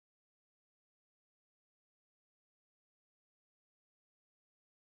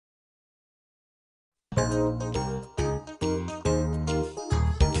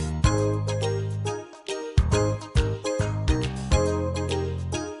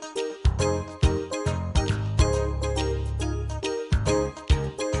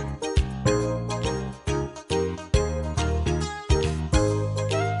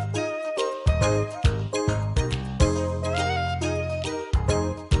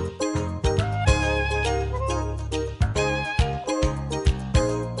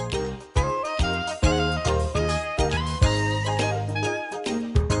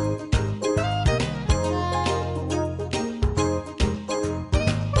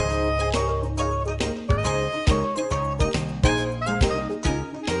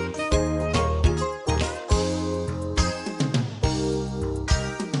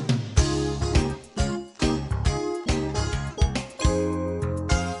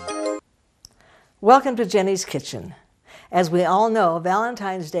Welcome to Jenny's Kitchen. As we all know,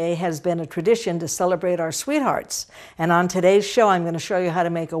 Valentine's Day has been a tradition to celebrate our sweethearts. And on today's show, I'm going to show you how to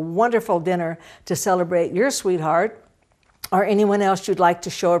make a wonderful dinner to celebrate your sweetheart or anyone else you'd like to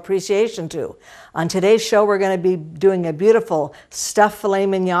show appreciation to. On today's show, we're going to be doing a beautiful stuffed filet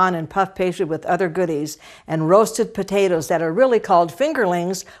mignon and puff pastry with other goodies, and roasted potatoes that are really called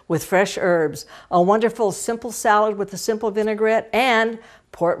fingerlings with fresh herbs, a wonderful simple salad with a simple vinaigrette, and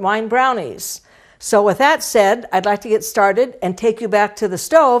port wine brownies. So with that said, I'd like to get started and take you back to the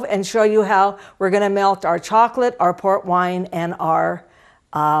stove and show you how we're going to melt our chocolate, our port wine, and our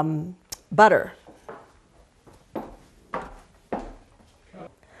butter.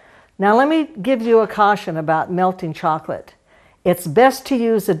 Now let me give you a caution about melting chocolate. It's best to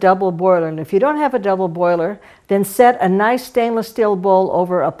use a double boiler, and if you don't have a double boiler, then set a nice stainless steel bowl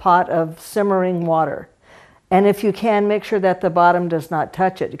over a pot of simmering water. And if you can, make sure that the bottom does not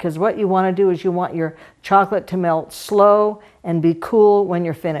touch it, because what you want to do is you want your chocolate to melt slow and be cool when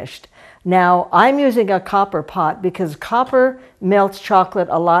you're finished. Now, I'm using a copper pot because copper melts chocolate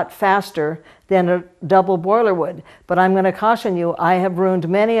a lot faster than a double boiler would. But I'm going to caution you, I have ruined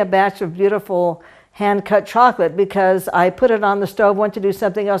many a batch of beautiful hand-cut chocolate because I put it on the stove, went to do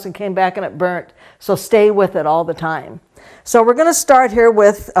something else, and came back and it burnt. So stay with it all the time. So we're going to start here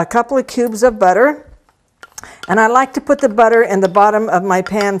with a couple of cubes of butter. And I like to put the butter in the bottom of my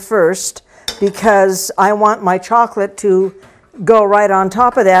pan first because I want my chocolate to go right on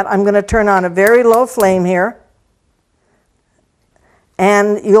top of that. I'm going to turn on a very low flame here.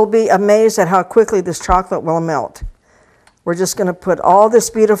 And you'll be amazed at how quickly this chocolate will melt. We're just going to put all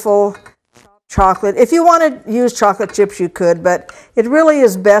this beautiful chocolate. If you want to use chocolate chips, you could, but it really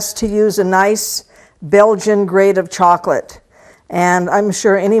is best to use a nice Belgian grade of chocolate. And I'm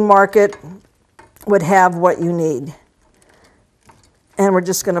sure any market would have what you need. And we're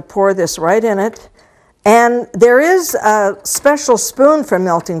just going to pour this right in it. And there is a special spoon for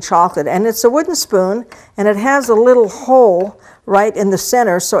melting chocolate, and it's a wooden spoon, and it has a little hole right in the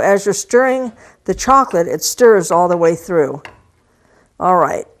center, so as you're stirring the chocolate, it stirs all the way through. All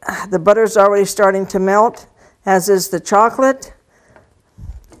right, the butter's already starting to melt, as is the chocolate.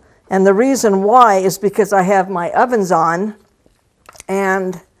 And the reason why is because I have my ovens on,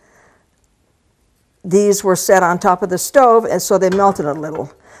 and these were set on top of the stove, and so they melted a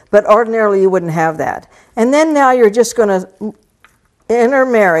little. But ordinarily you wouldn't have that. And then now you're just going to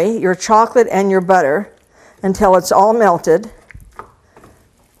intermarry your chocolate and your butter until it's all melted.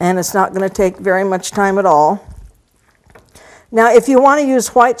 And it's not going to take very much time at all. Now if you want to use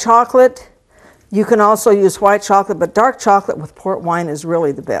white chocolate, you can also use white chocolate, but dark chocolate with port wine is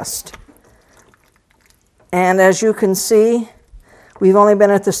really the best. And as you can see, we've only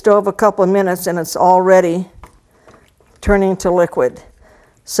been at the stove a couple of minutes and it's already turning to liquid.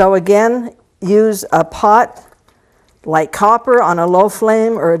 So again, use a pot like copper on a low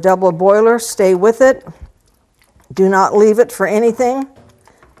flame or a double boiler. Stay with it. Do not leave it for anything.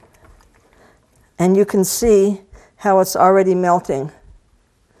 And you can see how it's already melting.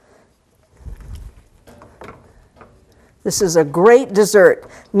 This is a great dessert.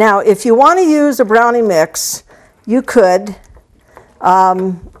 Now, if you want to use a brownie mix, you could.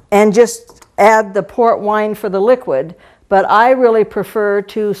 And just add the port wine for the liquid, but I really prefer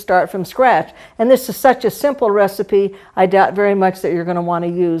to start from scratch. And this is such a simple recipe, I doubt very much that you're going to want to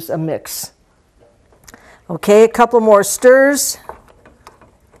use a mix. Okay, a couple more stirs.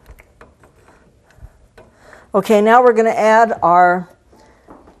 Okay, now we're going to add our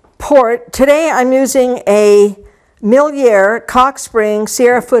port. Today I'm using a Millier Cox Spring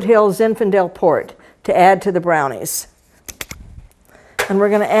Sierra Foothills Zinfandel port to add to the brownies. And we're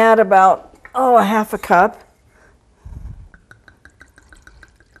going to add about, a half a cup.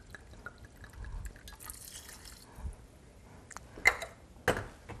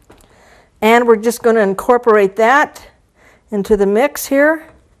 And we're just going to incorporate that into the mix here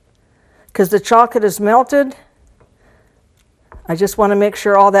because the chocolate is melted. I just want to make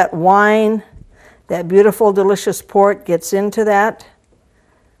sure all that wine, that beautiful, delicious port gets into that.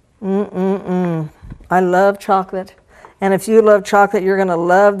 I love chocolate. And if you love chocolate, you're going to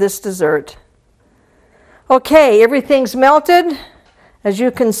love this dessert. Okay, everything's melted, as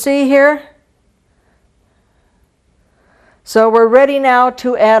you can see here. So we're ready now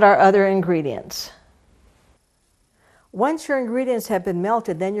to add our other ingredients. Once your ingredients have been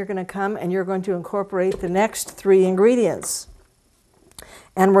melted, then you're going to come and you're going to incorporate the next 3 ingredients.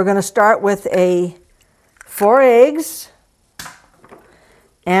 And we're going to start with 4 eggs.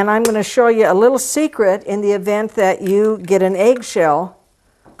 And I'm going to show you a little secret in the event that you get an eggshell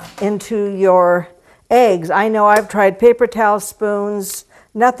into your eggs. I know I've tried paper towel spoons,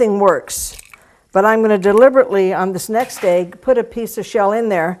 nothing works. But I'm going to deliberately, on this next egg, put a piece of shell in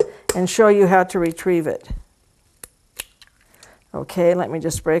there and show you how to retrieve it. Okay, let me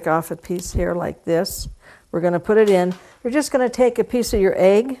just break off a piece here like this. We're going to put it in. You're just going to take a piece of your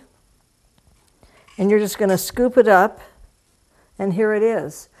egg and you're just going to scoop it up, and here it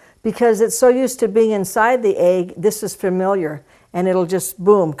is. Because it's so used to being inside the egg, this is familiar, and it'll just,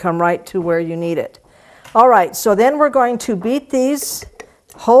 boom, come right to where you need it. All right, so then we're going to beat these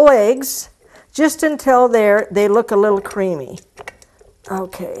whole eggs just until they look a little creamy.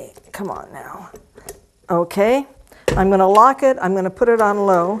 Okay, come on now. Okay, I'm going to lock it. I'm going to put it on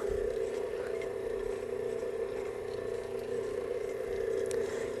low.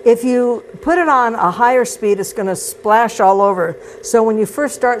 If you put it on a higher speed, it's going to splash all over. So when you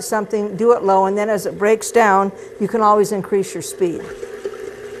first start something, do it low, and then as it breaks down, you can always increase your speed.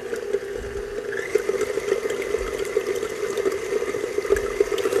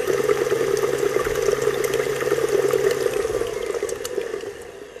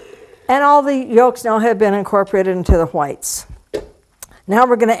 And all the yolks now have been incorporated into the whites. Now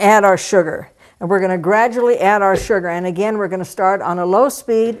we're going to add our sugar. And we're going to gradually add our sugar. And again, we're going to start on a low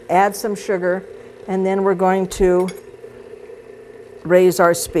speed, add some sugar, and then we're going to raise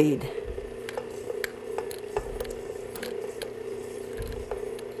our speed.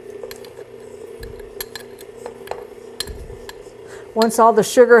 Once all the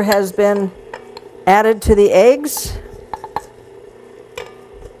sugar has been added to the eggs,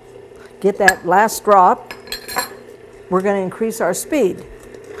 get that last drop, we're going to increase our speed.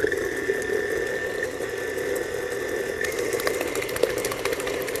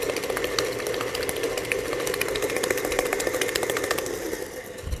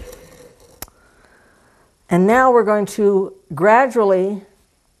 And now we're going to gradually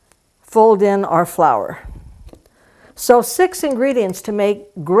fold in our flour. So 6 ingredients to make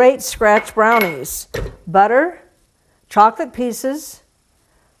great scratch brownies: butter, chocolate pieces,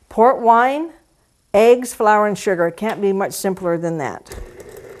 port wine, eggs, flour, and sugar. It can't be much simpler than that.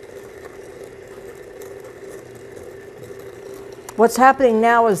 What's happening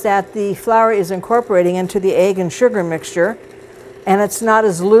now is that the flour is incorporating into the egg and sugar mixture, and it's not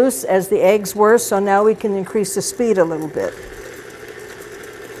as loose as the eggs were, so now we can increase the speed a little bit.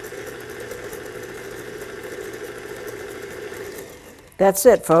 That's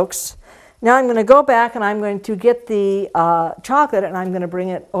it, folks. Now I'm going to go back and I'm going to get the chocolate, and I'm going to bring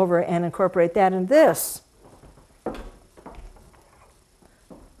it over and incorporate that in this.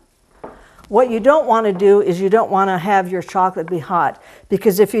 What you don't want to do is you don't want to have your chocolate be hot,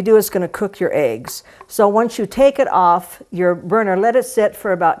 because if you do, it's going to cook your eggs. So once you take it off your burner, let it sit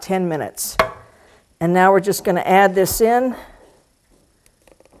for about 10 minutes. And now we're just going to add this in.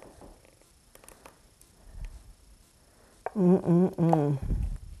 I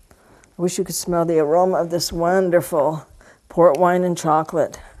wish you could smell the aroma of this wonderful port wine and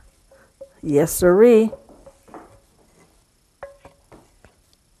chocolate. Yes, sirree.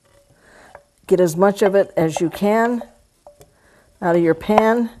 Get as much of it as you can out of your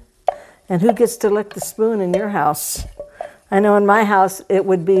pan. And who gets to lick the spoon in your house? I know in my house it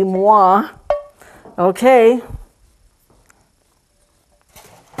would be moi. Okay.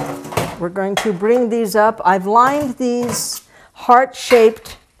 We're going to bring these up. I've lined these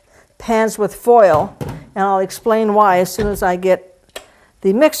heart-shaped pans with foil, and I'll explain why as soon as I get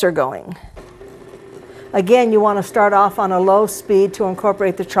the mixer going. Again, you want to start off on a low speed to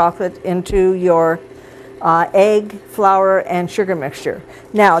incorporate the chocolate into your egg, flour, and sugar mixture.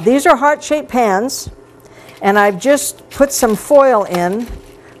 Now, these are heart-shaped pans, and I've just put some foil in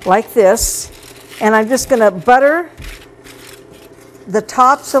like this, and I'm just going to butter the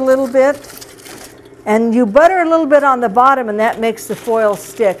tops a little bit. And you butter a little bit on the bottom, and that makes the foil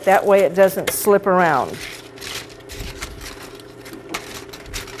stick. That way it doesn't slip around.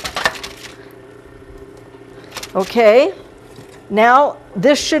 Okay, now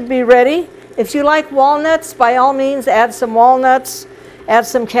this should be ready. If you like walnuts, by all means add some walnuts, add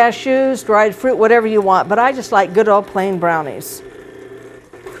some cashews, dried fruit, whatever you want. But I just like good old plain brownies.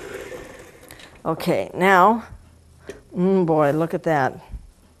 Okay, now, boy, look at that.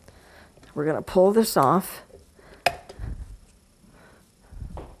 We're going to pull this off.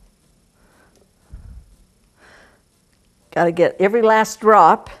 Got to get every last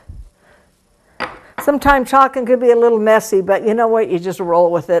drop. Sometimes chocolate could be a little messy, but you know what? You just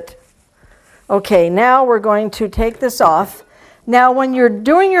roll with it. Okay, now we're going to take this off. Now, when you're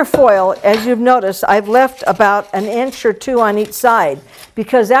doing your foil, as you've noticed, I've left about an inch or two on each side,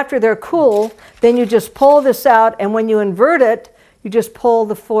 because after they're cool, then you just pull this out, and when you invert it, you just pull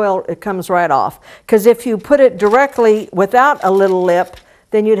the foil, it comes right off. Because if you put it directly without a little lip,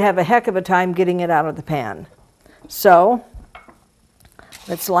 then you'd have a heck of a time getting it out of the pan. So,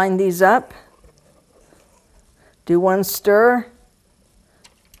 let's line these up. Do one stir.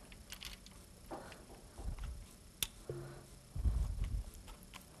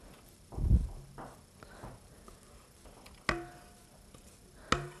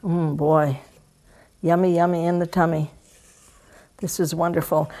 Boy, yummy, yummy in the tummy. This is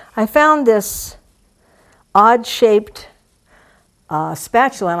wonderful. I found this odd-shaped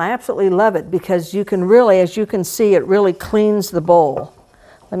spatula, and I absolutely love it because you can really, as you can see, it really cleans the bowl.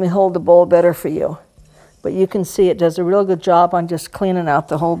 Let me hold the bowl better for you. But you can see it does a real good job on just cleaning out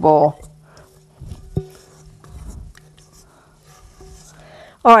the whole bowl.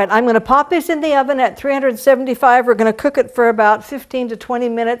 All right, I'm going to pop this in the oven at 375. We're going to cook it for about 15 to 20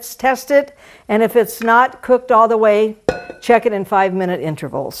 minutes, test it, and if it's not cooked all the way, check it in 5-minute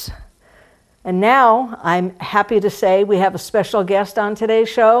intervals. And now I'm happy to say we have a special guest on today's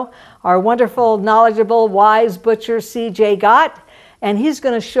show, our wonderful, knowledgeable, wise butcher, C.J. Gott, and he's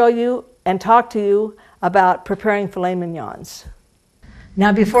going to show you and talk to you about preparing filet mignons.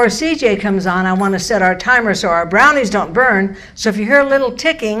 Now, before CJ comes on, I want to set our timer so our brownies don't burn. So if you hear a little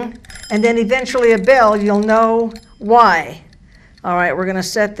ticking and then eventually a bell, you'll know why. All right, we're going to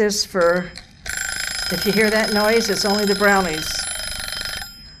set this for, if you hear that noise, it's only the brownies.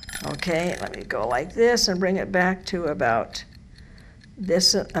 Okay, let me go like this and bring it back to about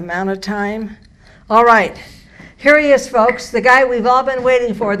this amount of time. All right. Here he is, folks, the guy we've all been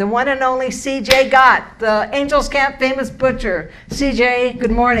waiting for, the one and only C.J. Gott, the Angels Camp famous butcher. C.J.,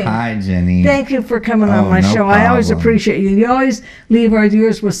 good morning. Hi, Jenny. Thank you for coming on my show. Problem. I always appreciate you. You always leave our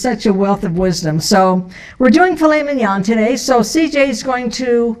viewers with such a wealth of wisdom. So we're doing filet mignon today. So C.J. is going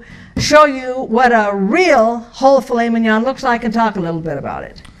to show you what a real whole filet mignon looks like and talk a little bit about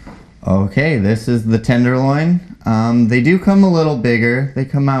it. Okay, this is the tenderloin. They do come a little bigger. They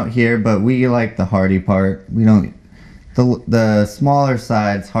come out here, but we like the hearty part. We don't. The smaller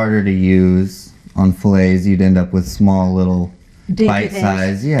side's harder to use on fillets. You'd end up with small little bite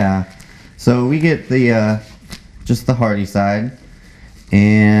size. Yeah. So we get the just the hearty side,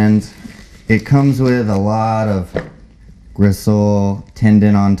 and it comes with a lot of gristle,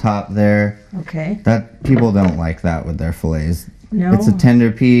 tendon on top there. Okay. That people don't like that with their fillets. No. It's a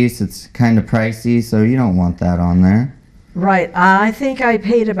tender piece. It's kind of pricey, so you don't want that on there. Right. I think I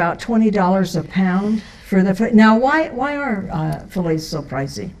paid about $20 a pound for the fillet. Now, why are fillets so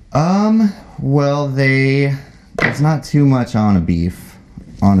pricey? Well, it's not too much on a beef,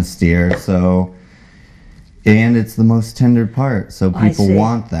 on a steer, so, and it's the most tender part, so people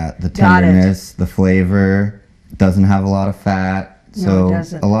want that. The tenderness, the flavor, doesn't have a lot of fat. So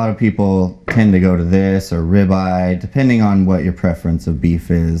a lot of people tend to go to this or ribeye, depending on what your preference of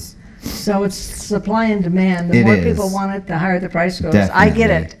beef is. So it's supply and demand. The more people want it, the higher the price goes. Definitely. I get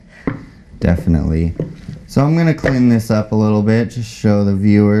it. Definitely. So I'm going to clean this up a little bit, just show the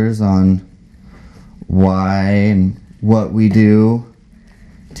viewers on why and what we do.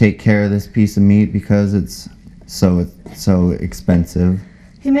 Take care of this piece of meat because it's so expensive.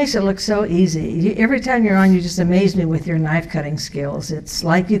 He makes it look so easy. Every time you're on, you just amaze me with your knife cutting skills. It's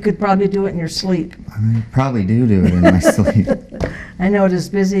like you could probably do it in your sleep. I probably do it in my sleep. I know it as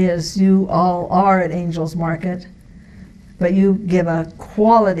busy as you all are at Angels Market, but you give a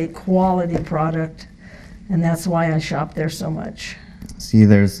quality product, and that's why I shop there so much. See,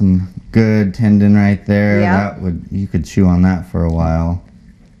 there's some good tendon right there. Yeah. You could chew on that for a while.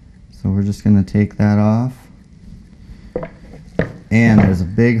 So we're just going to take that off. And there's a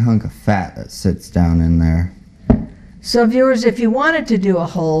big hunk of fat that sits down in there. So viewers, if you wanted to do a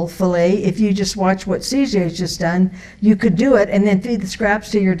whole fillet, if you just watch what CJ's just done, you could do it and then feed the scraps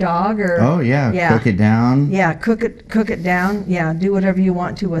to your dog or... Oh yeah, cook it down. Yeah, cook it down. Yeah, do whatever you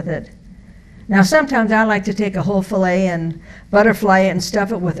want to with it. Now sometimes I like to take a whole fillet and butterfly it and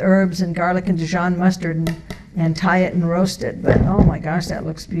stuff it with herbs and garlic and Dijon mustard and tie it and roast it. But oh my gosh, that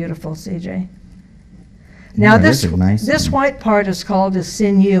looks beautiful, CJ. Now Yeah, this those are nice this ones. white part is called a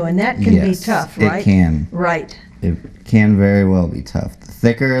sinew, and that can be Yes, tough, right? It can. Right. It can very well be tough. The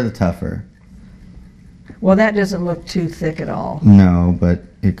thicker, the tougher. Well, that doesn't look too thick at all. No, but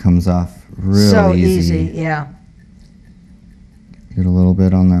it comes off real So easy. yeah. Get a little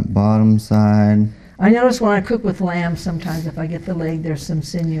bit on that bottom side. I notice when I cook with lamb, sometimes if I get the leg, there's some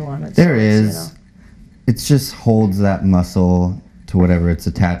sinew on it. There so it's, is. It just holds that muscle to whatever it's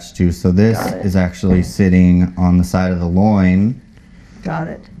attached to. So this Got it. is actually sitting on the side of the loin, Got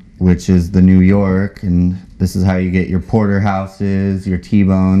it. which is the New York, and this is how you get your porterhouses, your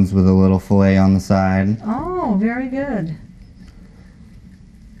T-bones with a little fillet on the side. Oh, very good.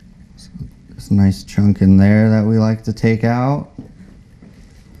 There's a nice chunk in there that we like to take out.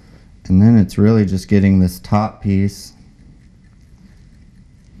 And then it's really just getting this top piece.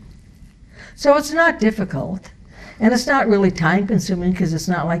 So it's not difficult, and it's not really time consuming because it's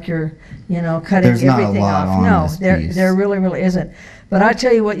not like you're, cutting There's not a everything lot off. on No, this there piece. there really isn't. But I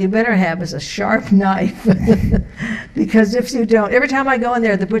tell you what, you better have is a sharp knife, because if you don't, every time I go in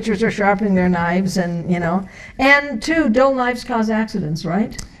there, the butchers are sharpening their knives, and too, dull knives cause accidents,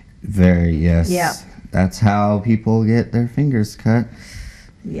 right? Very, yes. Yeah. That's how people get their fingers cut.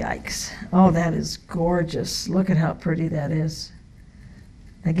 Yikes! Oh, that is gorgeous. Look at how pretty that is.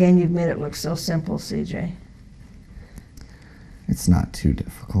 Again, you've made it look so simple, CJ. It's not too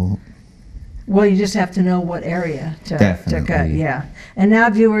difficult. Well, you just have to know what area to cut. Definitely. Yeah. And now,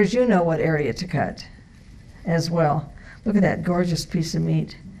 viewers, you know what area to cut as well. Look at that gorgeous piece of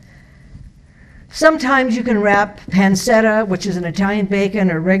meat. Sometimes you can wrap pancetta, which is an Italian bacon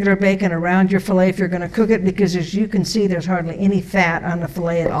or regular bacon, around your filet if you're going to cook it, because as you can see, there's hardly any fat on the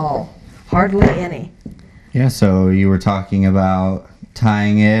filet at all. Hardly any. Yeah, so you were talking about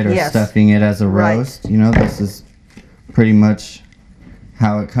tying it or Yes. stuffing it as a Right. roast. This is pretty much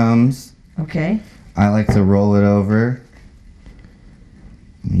how it comes. Okay. I like to roll it over.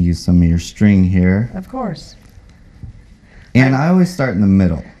 Use some of your string here. Of course. And I always start in the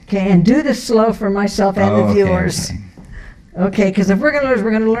middle. Okay, and do this slow for myself and the Okay, viewers. okay. Okay, because if we're going to learn,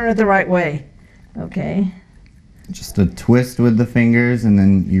 we're going to learn it the right way. Okay. Just a twist with the fingers, and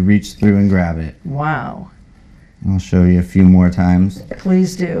then you reach through and grab it. Wow. I'll show you a few more times.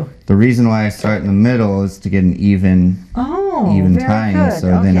 Please do. The reason why I start in the middle is to get an even Oh, very tying, good.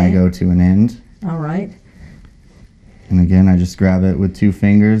 so then I Okay. go to an end. All right. And again, I just grab it with 2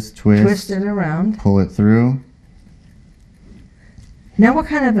 fingers, Twist it around. pull it through. Now, what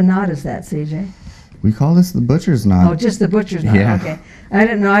kind of a knot is that, CJ? We call this the butcher's knot. Oh, just the butcher's knot. Yeah. Okay. I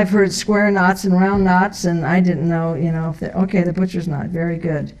didn't know. I've heard square knots and round knots, and I didn't know, if they okay, the butcher's knot. Very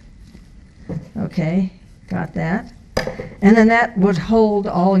good. Okay, got that. And then that would hold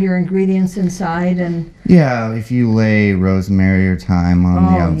all your ingredients inside, and Yeah, if you lay rosemary or thyme on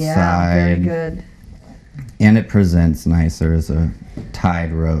the outside, yeah, very good. and it presents nicer as a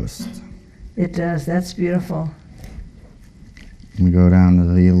tied roast. It does. That's beautiful. We go down to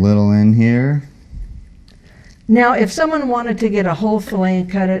the little end here. Now, if someone wanted to get a whole fillet and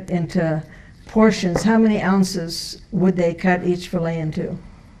cut it into portions, how many ounces would they cut each fillet into?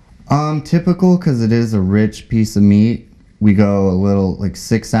 Typical, because it is a rich piece of meat, we go a little, like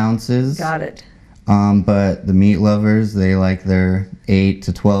 6 ounces. Got it. But the meat lovers, they like their 8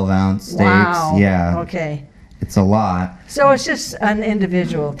 to 12 ounce steaks. Wow. Yeah, Okay. it's a lot. So it's just an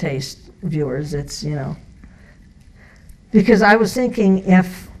individual taste, viewers. It's, because I was thinking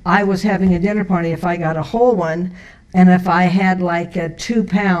if I was having a dinner party, if I got a whole one, and if I had like a 2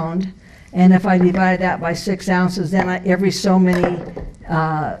 pound, and if I divided that by 6 ounces, then every so many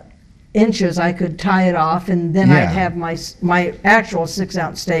inches I could tie it off, and then Yeah. I'd have my actual 6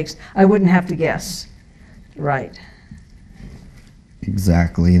 ounce steaks. I wouldn't have to guess. Right.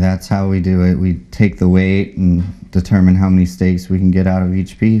 Exactly, that's how we do it. We take the weight and determine how many steaks we can get out of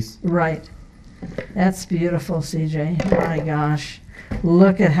each piece. Right. That's beautiful, CJ. My gosh.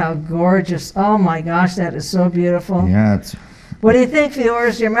 Look at how gorgeous. Oh my gosh, that is so beautiful. Yeah, it's What do you think,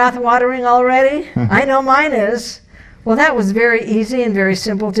 viewers? Your mouth watering already? I know mine is. Well, that was very easy and very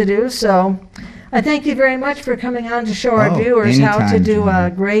simple to do. So I thank you very much for coming on to show our Oh, viewers how to anytime, do a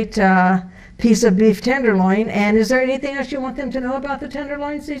Julie. great piece of beef tenderloin. And is there anything else you want them to know about the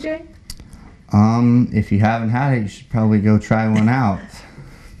tenderloin, CJ? if you haven't had it, you should probably go try one out.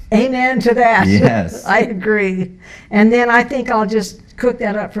 Amen to that. Yes. I agree. And then I think I'll just cook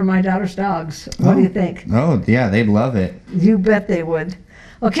that up for my daughter's dogs. What do you think? Oh, yeah, they'd love it. You bet they would.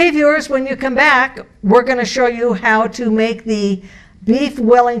 Okay, viewers, when you come back, we're going to show you how to make the Beef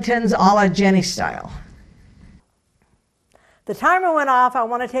Wellingtons a la Jenny style. The timer went off. I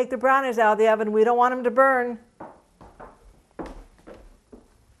want to take the brownies out of the oven. We don't want them to burn.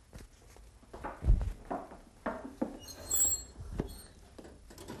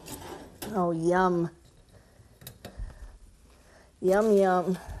 Oh, yum. Yum,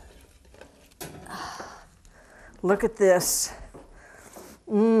 yum. Look at this.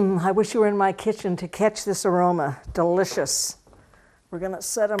 I wish you were in my kitchen to catch this aroma. Delicious. We're going to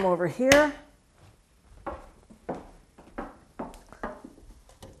set them over here.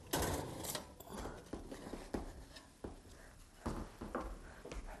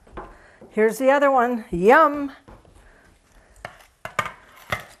 Here's the other one. Yum.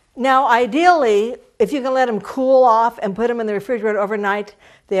 Now, ideally, if you can let them cool off and put them in the refrigerator overnight,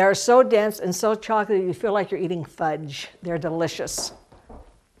 they are so dense and so chocolatey you feel like you're eating fudge. They're delicious.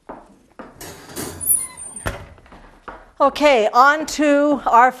 Okay, on to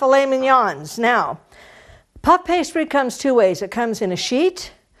our filet mignons. Now, puff pastry comes two ways. It comes in a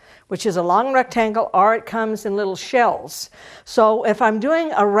sheet, which is a long rectangle, or it comes in little shells. So if I'm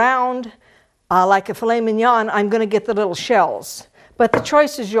doing a round, like a filet mignon, I'm going to get the little shells. But the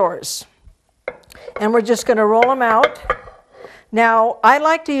choice is yours. And we're just going to roll them out. Now, I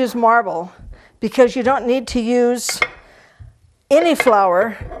like to use marble because you don't need to use any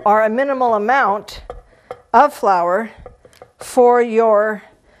flour or a minimal amount of flour for your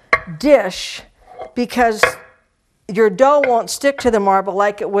dish, because your dough won't stick to the marble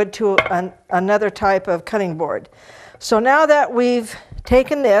like it would to another type of cutting board. So now that we've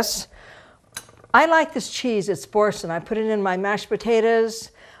taken this, I like this cheese. It's Borson. I put it in my mashed potatoes.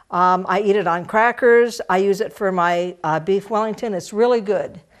 I eat it on crackers. I use it for my beef Wellington. It's really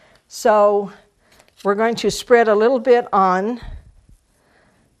good. So we're going to spread a little bit on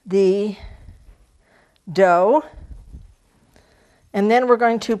the dough. And then we're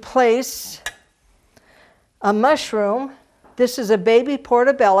going to place a mushroom. This is a baby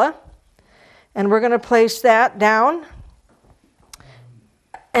portobello. And we're going to place that down.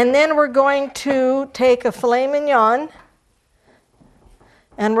 And then we're going to take a filet mignon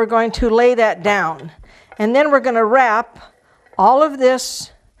and we're going to lay that down. And then we're going to wrap all of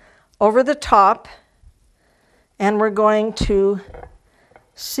this over the top and we're going to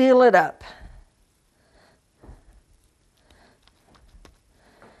seal it up.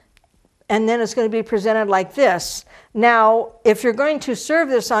 And then it's going to be presented like this. Now, if you're going to serve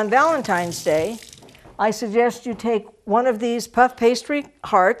this on Valentine's Day, I suggest you take one of these puff pastry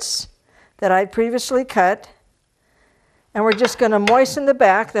hearts that I previously cut, and we're just going to moisten the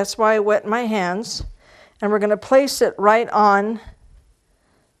back. That's why I wet my hands. And we're going to place it right on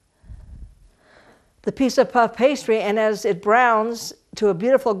the piece of puff pastry, and as it browns to a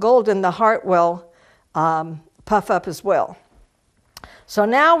beautiful golden, the heart will puff up as well. So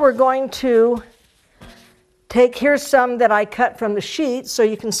now we're going to take, here's some that I cut from the sheet so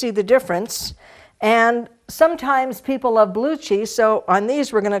you can see the difference. And sometimes people love blue cheese, so on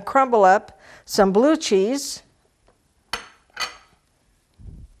these we're going to crumble up some blue cheese.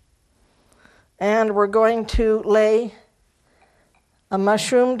 And we're going to lay a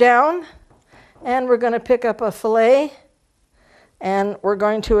mushroom down. And we're going to pick up a fillet. And we're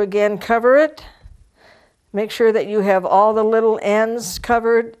going to again cover it. Make sure that you have all the little ends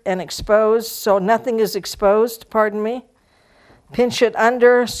covered and exposed so nothing is exposed, pardon me. Pinch it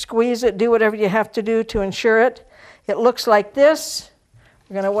under, squeeze it, do whatever you have to do to ensure it. It looks like this.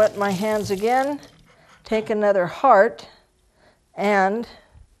 I'm going to wet my hands again. Take another heart, and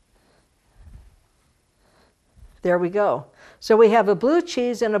there we go. So we have a blue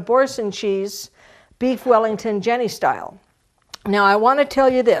cheese and a Borson cheese, beef Wellington Jenny style. Now I want to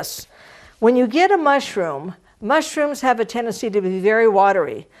tell you this. When you get a mushroom, mushrooms have a tendency to be very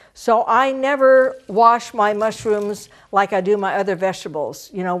watery. So I never wash my mushrooms like I do my other vegetables,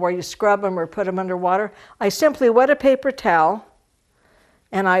 you know, where you scrub them or put them under water. I simply wet a paper towel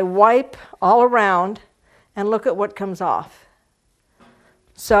and I wipe all around and look at what comes off.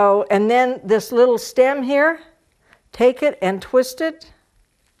 So, and then this little stem here, take it and twist it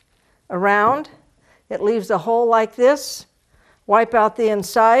around. It leaves a hole like this. Wipe out the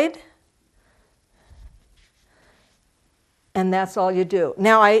inside. And that's all you do.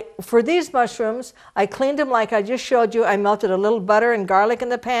 Now, for these mushrooms, I cleaned them like I just showed you. I melted a little butter and garlic in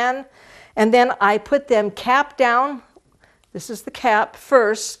the pan. And then I put them cap down. This is the cap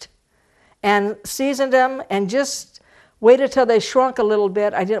first. And seasoned them and just waited till they shrunk a little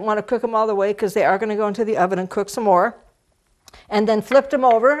bit. I didn't want to cook them all the way because they are going to go into the oven and cook some more. And then flipped them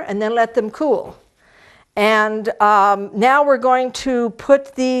over and then let them cool. And now we're going to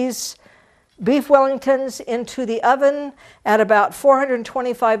put these beef Wellingtons into the oven at about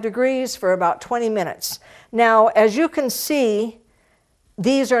 425 degrees for about 20 minutes. Now, as you can see,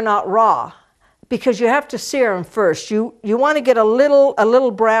 these are not raw because you have to sear them first. You want to get a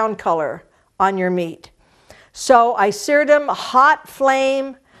little brown color on your meat. So I seared them, hot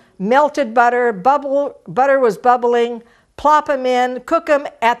flame, melted butter, butter was bubbling, plop them in, cook them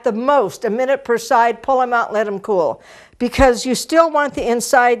at the most a minute per side, pull them out, let them cool. Because you still want the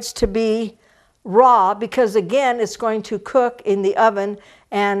insides to be raw because again, it's going to cook in the oven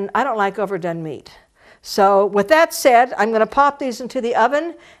and I don't like overdone meat. So with that said, I'm going to pop these into the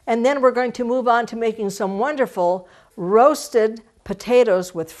oven and then we're going to move on to making some wonderful roasted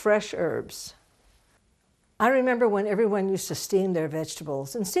potatoes with fresh herbs. I remember when everyone used to steam their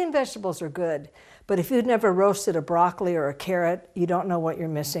vegetables, and steamed vegetables are good, but if you've never roasted a broccoli or a carrot, you don't know what you're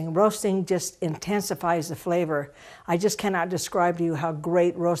missing. Roasting just intensifies the flavor. I just cannot describe to you how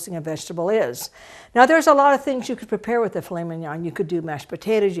great roasting a vegetable is. Now there's a lot of things you could prepare with the filet mignon. You could do mashed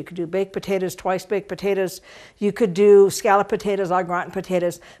potatoes, you could do baked potatoes, twice baked potatoes, you could do scalloped potatoes, au gratin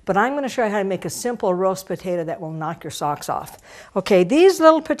potatoes, but I'm going to show you how to make a simple roast potato that will knock your socks off. Okay, these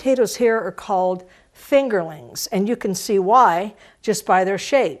little potatoes here are called fingerlings, and you can see why just by their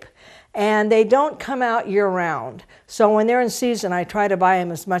shape. And they don't come out year-round. So when they're in season, I try to buy them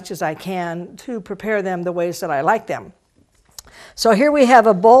as much as I can to prepare them the ways that I like them. So here we have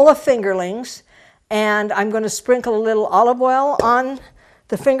a bowl of fingerlings, and I'm going to sprinkle a little olive oil on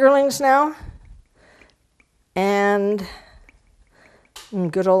the fingerlings now. And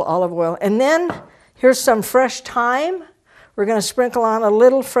good old olive oil. And then here's some fresh thyme. We're going to sprinkle on a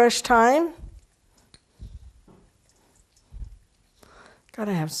little fresh thyme.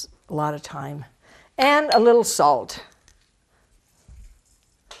 Gotta have a lot of time. And a little salt.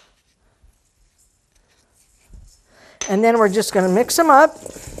 And then we're just going to mix them up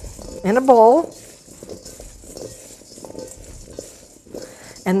in a bowl.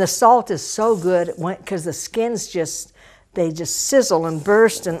 And the salt is so good because the skins they just sizzle and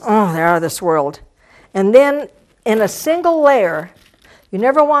burst and oh, they're out of this world. And then in a single layer, you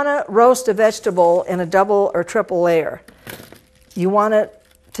never want to roast a vegetable in a double or triple layer. You want it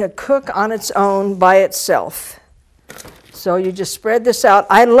to cook on its own by itself. So you just spread this out.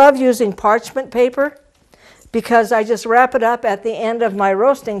 I love using parchment paper because I just wrap it up at the end of my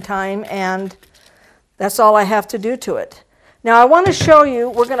roasting time and that's all I have to do to it. Now I want to show you,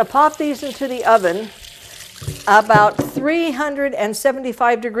 we're going to pop these into the oven about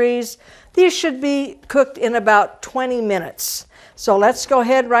 375 degrees. These should be cooked in about 20 minutes. So let's go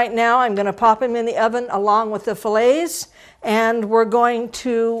ahead right now. I'm going to pop them in the oven along with the fillets. And we're going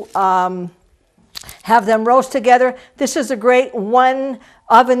to have them roast together. This is a great one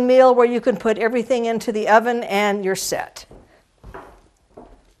oven meal where you can put everything into the oven and you're set.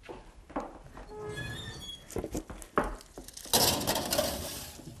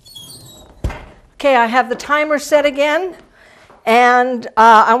 Okay, I have the timer set again, and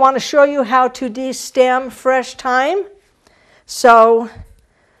I want to show you how to de-stem fresh thyme. So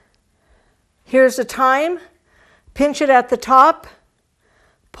here's the thyme. Pinch it at the top,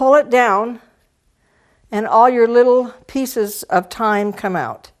 pull it down, and all your little pieces of thyme come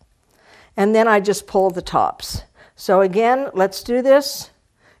out. And then I just pull the tops. So again, let's do this.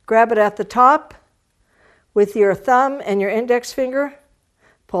 Grab it at the top with your thumb and your index finger,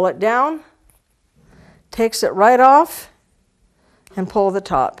 pull it down, takes it right off, and pull the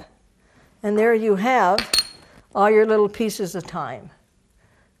top. And there you have all your little pieces of thyme.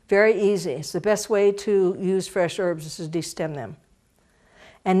 Very easy. It's the best way to use fresh herbs is to de-stem them.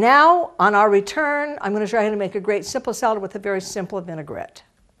 And now, on our return, I'm going to show you how to make a great simple salad with a very simple vinaigrette.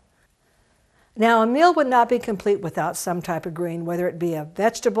 Now, a meal would not be complete without some type of green, whether it be a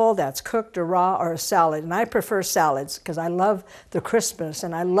vegetable that's cooked or raw or a salad. And I prefer salads because I love the crispness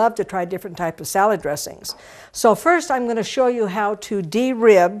and I love to try different types of salad dressings. So first, I'm going to show you how to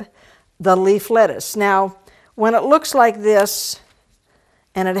de-rib the leaf lettuce. Now, when it looks like this,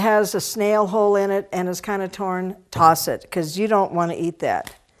 and it has a snail hole in it and is kind of torn, toss it because you don't want to eat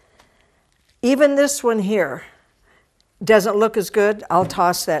that. Even this one here doesn't look as good. I'll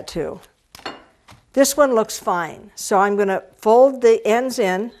toss that too. This one looks fine. So I'm going to fold the ends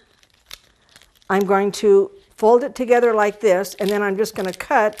in. I'm going to fold it together like this, and then I'm just going to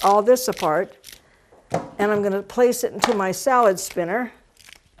cut all this apart, and I'm going to place it into my salad spinner.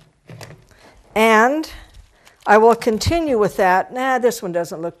 And I will continue with that. Nah, this one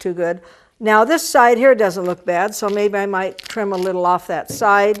doesn't look too good. Now this side here doesn't look bad, so maybe I might trim a little off that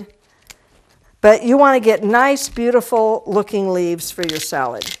side. But you want to get nice, beautiful looking leaves for your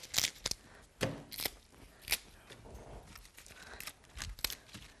salad.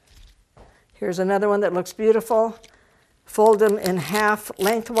 Here's another one that looks beautiful. Fold them in half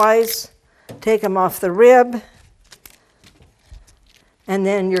lengthwise. Take them off the rib. And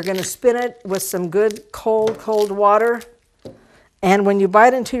then you're going to spin it with some good cold water. And when you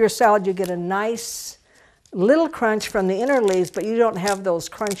bite into your salad, you get a nice little crunch from the inner leaves, but you don't have those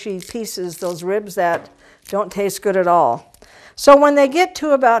crunchy pieces, those ribs that don't taste good at all. So when they get to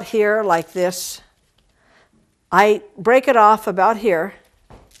about here, like this, I break it off about here.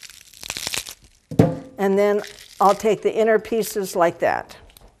 And then I'll take the inner pieces like that.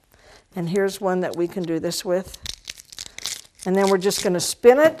 And here's one that we can do this with. And then we're just going to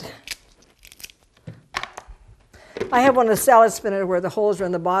spin it. I have one of the salad spinners where the holes are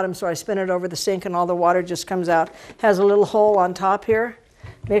in the bottom, so I spin it over the sink and all the water just comes out. Has a little hole on top here.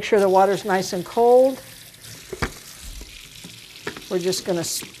 Make sure the water's nice and cold. We're just going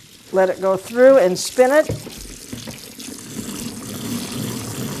to let it go through and spin it.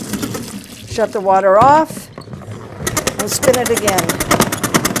 Shut the water off and spin it again.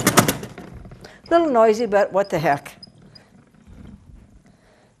 A little noisy, but what the heck.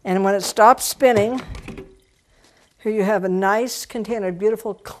 And when it stops spinning, here you have a nice container,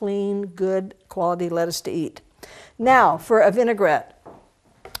 beautiful, clean, good quality lettuce to eat. Now, for a vinaigrette.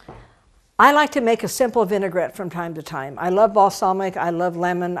 I like to make a simple vinaigrette from time to time. I love balsamic, I love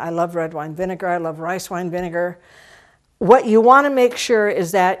lemon, I love red wine vinegar, I love rice wine vinegar. What you want to make sure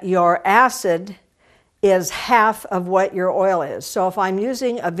is that your acid is half of what your oil is. So if I'm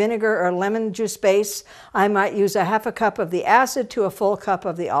using a vinegar or lemon juice base, I might use a half a cup of the acid to a full cup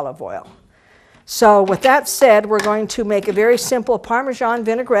of the olive oil. So with that said, we're going to make a very simple Parmesan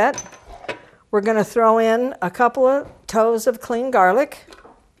vinaigrette. We're going to throw in a couple of toes of clean garlic.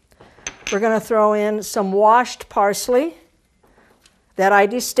 We're going to throw in some washed parsley that I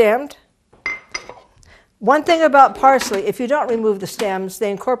destemmed. One thing about parsley, if you don't remove the stems,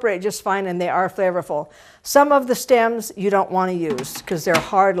 they incorporate just fine and they are flavorful. Some of the stems you don't want to use because they're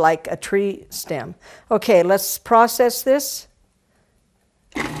hard like a tree stem. Okay, let's process this.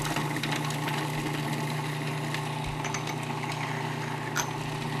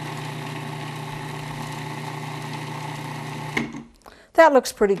 That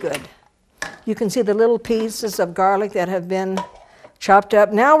looks pretty good. You can see the little pieces of garlic that have been chopped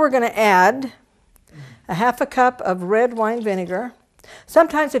up. Now we're going to add a half a cup of red wine vinegar.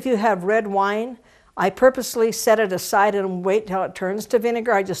 Sometimes if you have red wine, I purposely set it aside and wait till it turns to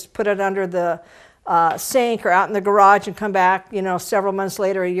vinegar. I just put it under the sink or out in the garage and come back, you know, several months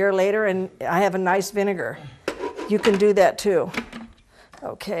later, a year later, and I have a nice vinegar. You can do that too.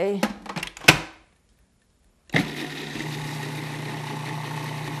 Okay.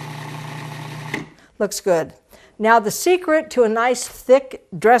 Looks good. Now the secret to a nice thick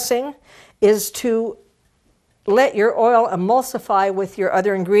dressing is to let your oil emulsify with your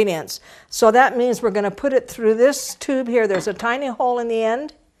other ingredients. So that means we're going to put it through this tube here. There's a tiny hole in the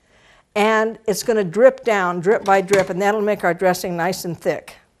end, and it's going to drip down, drip by drip, and that'll make our dressing nice and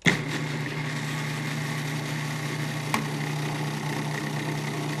thick.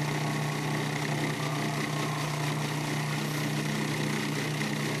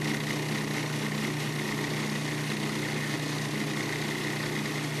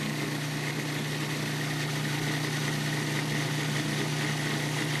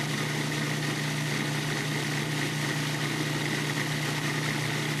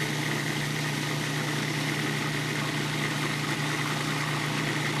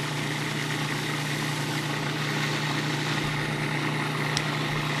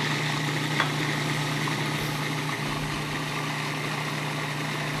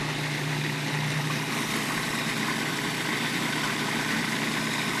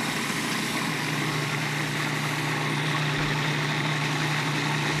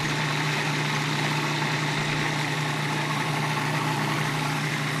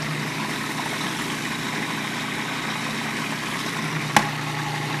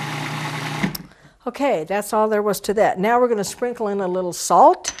 Okay, that's all there was to that. Now we're going to sprinkle in a little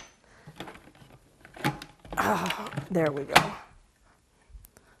salt. Oh, there we go.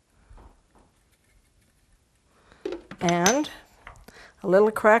 And a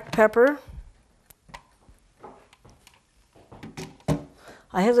little cracked pepper.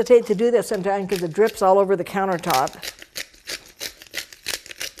 I hesitate to do that sometimes because it drips all over the countertop.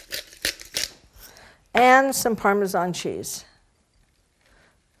 And some Parmesan cheese.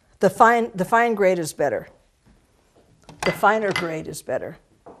 The fine grade is better. The finer grade is better.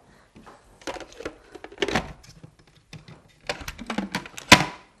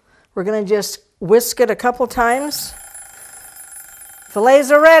 We're going to just whisk it a couple times. Fillets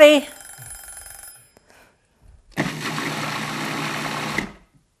are ready.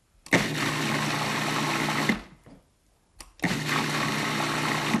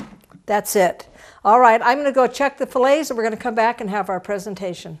 That's it. All right, I'm going to go check the fillets, and we're going to come back and have our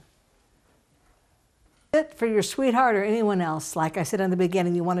presentation. For your sweetheart or anyone else, like I said in the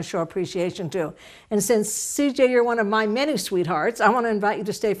beginning, you want to show appreciation to. And since CJ, you're one of my many sweethearts, I want to invite you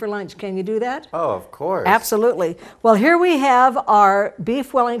to stay for lunch. Can you do that? Oh, of course. Absolutely. Well, here we have our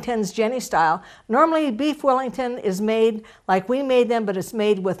Beef Wellingtons Jenny style. Normally, Beef Wellington is made like we made them, but it's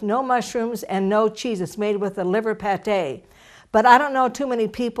made with no mushrooms and no cheese. It's made with a liver pate. But I don't know too many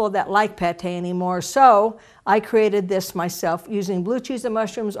people that like pate anymore, so I created this myself using blue cheese and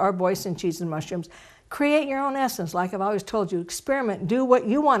mushrooms or Boysen cheese and mushrooms. Create your own essence, like I've always told you. Experiment, do what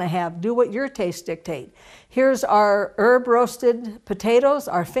you want to have, do what your tastes dictate. Here's our herb roasted potatoes,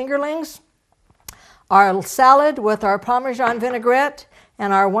 our fingerlings, our salad with our Parmesan vinaigrette,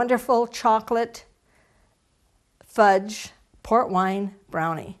 and our wonderful chocolate fudge port wine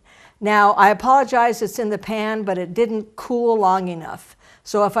brownie. Now, I apologize, it's in the pan, but it didn't cool long enough.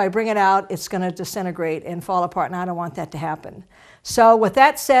 So if I bring it out, it's going to disintegrate and fall apart, and I don't want that to happen. So with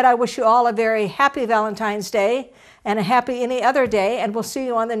that said, I wish you all a very happy Valentine's Day and a happy any other day, and we'll see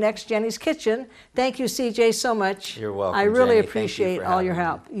you on the next Jenny's Kitchen. Thank you, CJ, so much. You're welcome, I really Jenny. appreciate Thank you for all your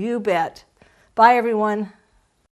having help. You bet. Bye, everyone.